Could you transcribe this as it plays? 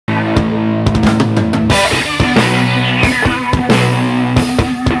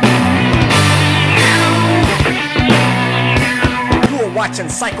watching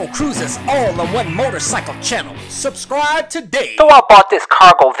CycleCruza's all-in-one motorcycle channel. Subscribe today. So I bought this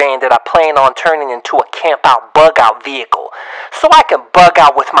cargo van that I plan on turning into a camp-out, bug-out vehicle, so I can bug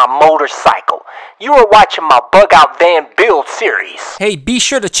out with my motorcycle. You are watching my bug-out van build series. Hey, be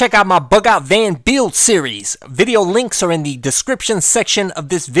sure to check out my bug-out van build series. Video links are in the description section of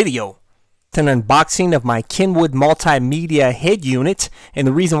this video. An unboxing of my Kenwood multimedia head unit, and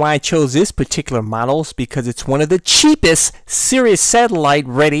the reason why I chose this particular model is because it's one of the cheapest Sirius satellite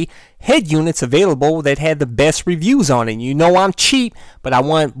ready head units available that had the best reviews on it. You know I'm cheap, but I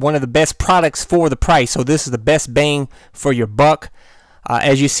want one of the best products for the price, so this is the best bang for your buck.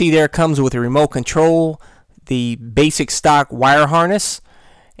 As you see there, it comes with a remote control, the basic stock wire harness,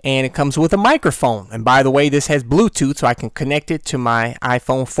 and it comes with a microphone. And by the way, this has Bluetooth, so I can connect it to my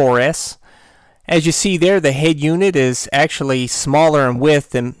iPhone 4S. As you see there, the head unit is actually smaller in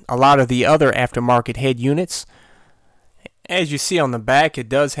width than a lot of the other aftermarket head units. As you see on the back, it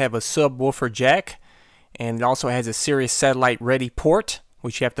does have a subwoofer jack, and it also has a Sirius satellite ready port,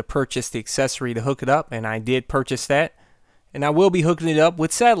 which you have to purchase the accessory to hook it up, and I did purchase that. And I will be hooking it up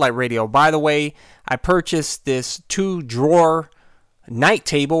with satellite radio. By the way, I purchased this 2-drawer night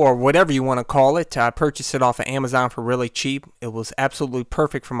table, or whatever you want to call it. I purchased it off of Amazon for really cheap. It was absolutely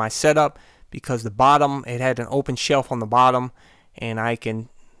perfect for my setup, because the bottom, it had an open shelf on the bottom, and I can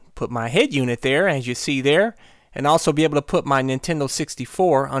put my head unit there, as you see there, and also be able to put my Nintendo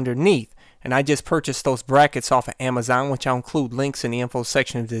 64 underneath. And I just purchased those brackets off of Amazon, which I'll include links in the info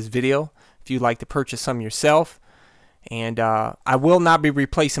section of this video if you'd like to purchase some yourself. And I will not be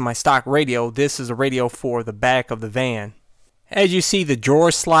replacing my stock radio. This is a radio for the back of the van. As you see, the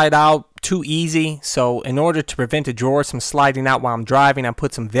drawers slide out too easy, so in order to prevent the drawers from sliding out while I'm driving, I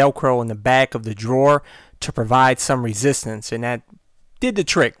put some Velcro in the back of the drawer to provide some resistance, and that did the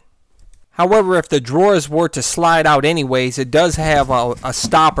trick. However, if the drawers were to slide out anyways, it does have a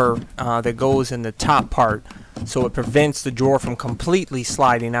stopper that goes in the top part, so it prevents the drawer from completely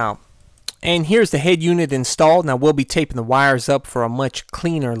sliding out. And here's the head unit installed, and I will be taping the wires up for a much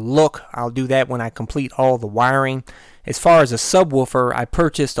cleaner look. I'll do that when I complete all the wiring. As far as a subwoofer, I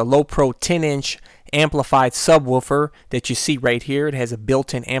purchased a Low Pro 10-inch amplified subwoofer that you see right here. It has a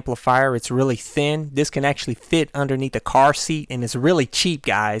built-in amplifier. It's really thin. This can actually fit underneath the car seat, and it's really cheap,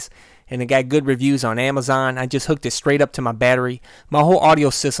 guys. And it got good reviews on Amazon. I just hooked it straight up to my battery. My whole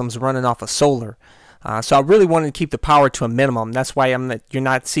audio system's running off of solar. So I really wanted to keep the power to a minimum. That's why you're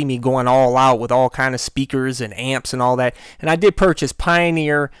not seeing me going all out with all kind of speakers and amps and all that. And I did purchase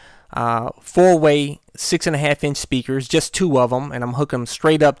Pioneer 4-way 6.5-inch speakers, just 2 of them, and I'm hooking them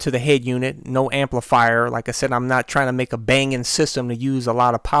straight up to the head unit. No amplifier. Like I said, I'm not trying to make a banging system to use a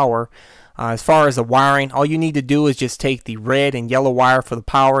lot of power. As far as the wiring, all you need to do is just take the red and yellow wire for the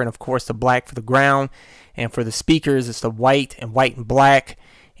power, and of course the black for the ground. And for the speakers, it's the white and black,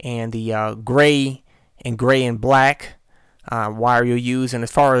 and the gray and black wire you'll use. And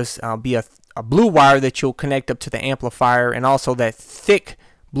as far as be a blue wire that you'll connect up to the amplifier, and also that thick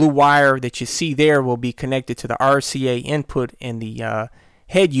blue wire that you see there will be connected to the RCA input in the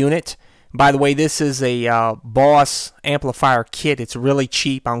head unit. By the way, this is a Boss amplifier kit. It's really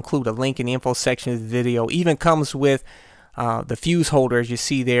cheap. I'll include a link in the info section of the video. Even comes with the fuse holder, as you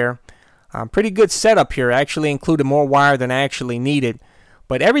see there. Pretty good setup here. I actually included more wire than I actually needed.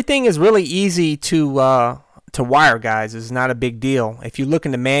 But everything is really easy to wire, guys. It's not a big deal. If you look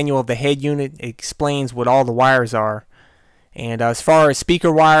in the manual of the head unit, it explains what all the wires are. And as far as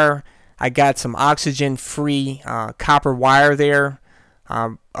speaker wire, I got some oxygen-free copper wire there.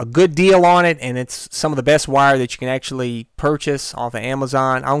 A good deal on it, and it's some of the best wire that you can actually purchase off of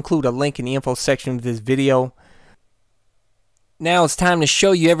Amazon. I'll include a link in the info section of this video. Now it's time to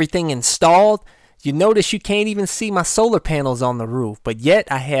show you everything installed. You notice you can't even see my solar panels on the roof, but yet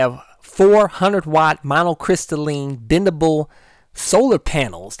I have 400-watt monocrystalline bendable solar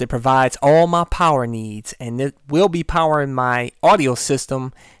panels that provides all my power needs, and it will be powering my audio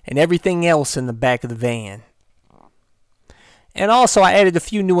system and everything else in the back of the van. And also I added a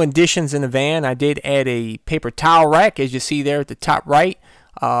few new additions in the van. I did add a paper towel rack, as you see there at the top right,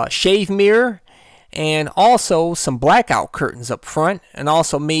 shave mirror, and also some blackout curtains up front, and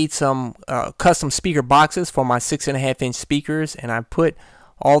also made some custom speaker boxes for my 6.5-inch speakers, and I put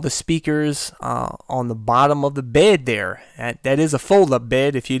all the speakers on the bottom of the bed there. That is a fold-up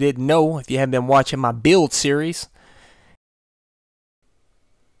bed, if you didn't know, if you haven't been watching my build series.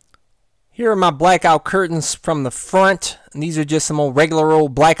 Here are my blackout curtains from the front. And these are just some old regular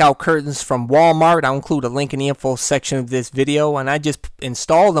old blackout curtains from Walmart. I'll include a link in the info section of this video. And I just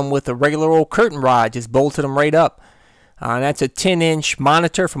installed them with a regular old curtain rod. Just bolted them right up. That's a 10-inch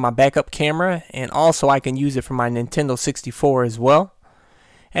monitor for my backup camera. And also I can use it for my Nintendo 64 as well.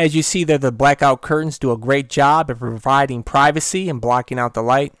 As you see there, the blackout curtains do a great job of providing privacy and blocking out the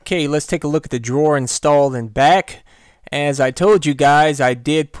light. Okay, let's take a look at the drawer installed in back. As I told you guys, I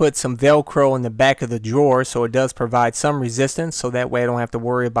did put some Velcro in the back of the drawer, so it does provide some resistance, so that way I don't have to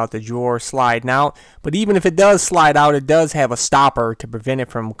worry about the drawer sliding out. But even if it does slide out, it does have a stopper to prevent it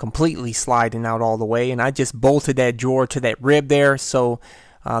from completely sliding out all the way. And I just bolted that drawer to that rib there, so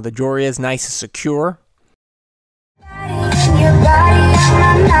the drawer is nice and secure. Your body on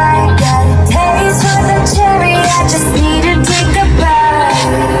my mind, got a taste for the cherry. I just need to take a bite.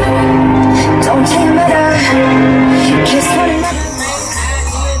 Don't take better, kiss one another.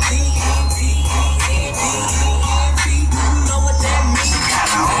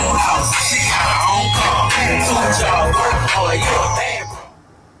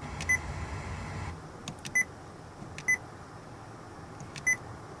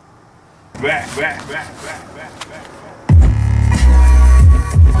 Back.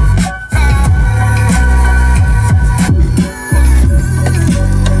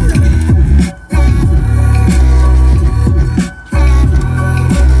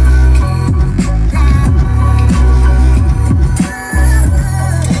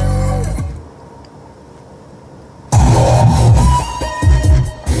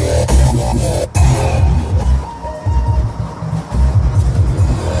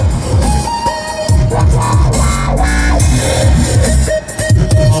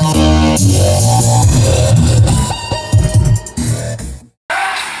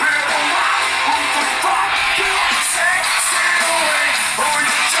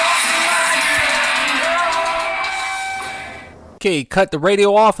 Okay, cut the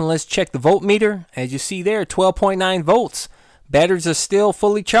radio off and let's check the voltmeter. As you see there, 12.9 volts. Batteries are still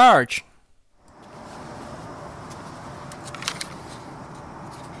fully charged.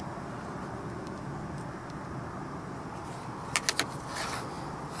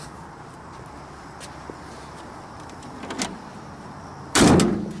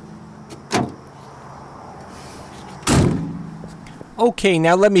 Okay,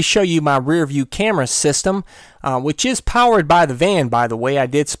 now let me show you my rear view camera system, which is powered by the van, by the way. I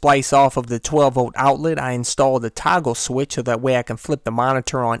did splice off of the 12 volt outlet. I installed a toggle switch so that way I can flip the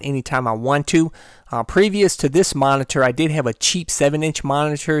monitor on anytime I want to. Previous to this monitor, I did have a cheap 7-inch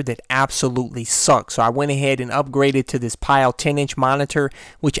monitor that absolutely sucked. So I went ahead and upgraded to this Pile 10-inch monitor,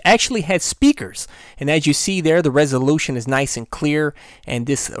 which actually had speakers. And as you see there, the resolution is nice and clear. And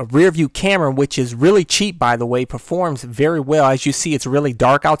this rear view camera, which is really cheap, by the way, performs very well. As you see, it's really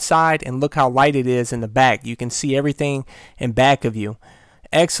dark outside, and look how light it is in the back. You can see everything in back of you.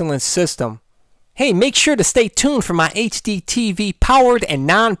 Excellent system. Hey, make sure to stay tuned for my HD TV powered and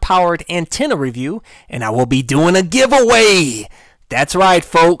non-powered antenna review, and I will be doing a giveaway. That's right,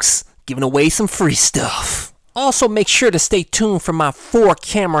 folks, giving away some free stuff. Also, make sure to stay tuned for my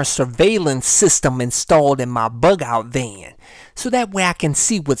 4-camera surveillance system installed in my bug-out van, so that way I can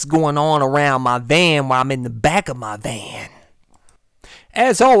see what's going on around my van while I'm in the back of my van.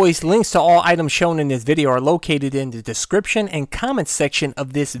 As always, links to all items shown in this video are located in the description and comment section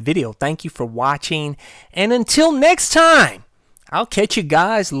of this video. Thank you for watching, and until next time, I'll catch you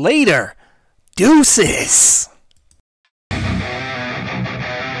guys later. Deuces!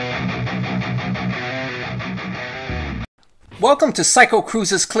 Welcome to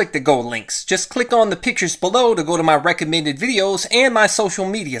CycleCruza's Click to Go links. Just click on the pictures below to go to my recommended videos and my social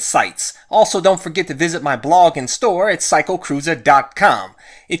media sites. Also, don't forget to visit my blog and store at CycleCruza.com.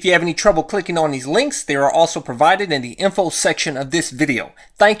 If you have any trouble clicking on these links, they are also provided in the info section of this video.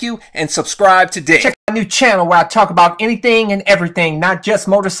 Thank you, and subscribe today. Check out my new channel where I talk about anything and everything, not just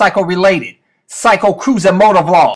motorcycle related. CycleCruza Motovlog.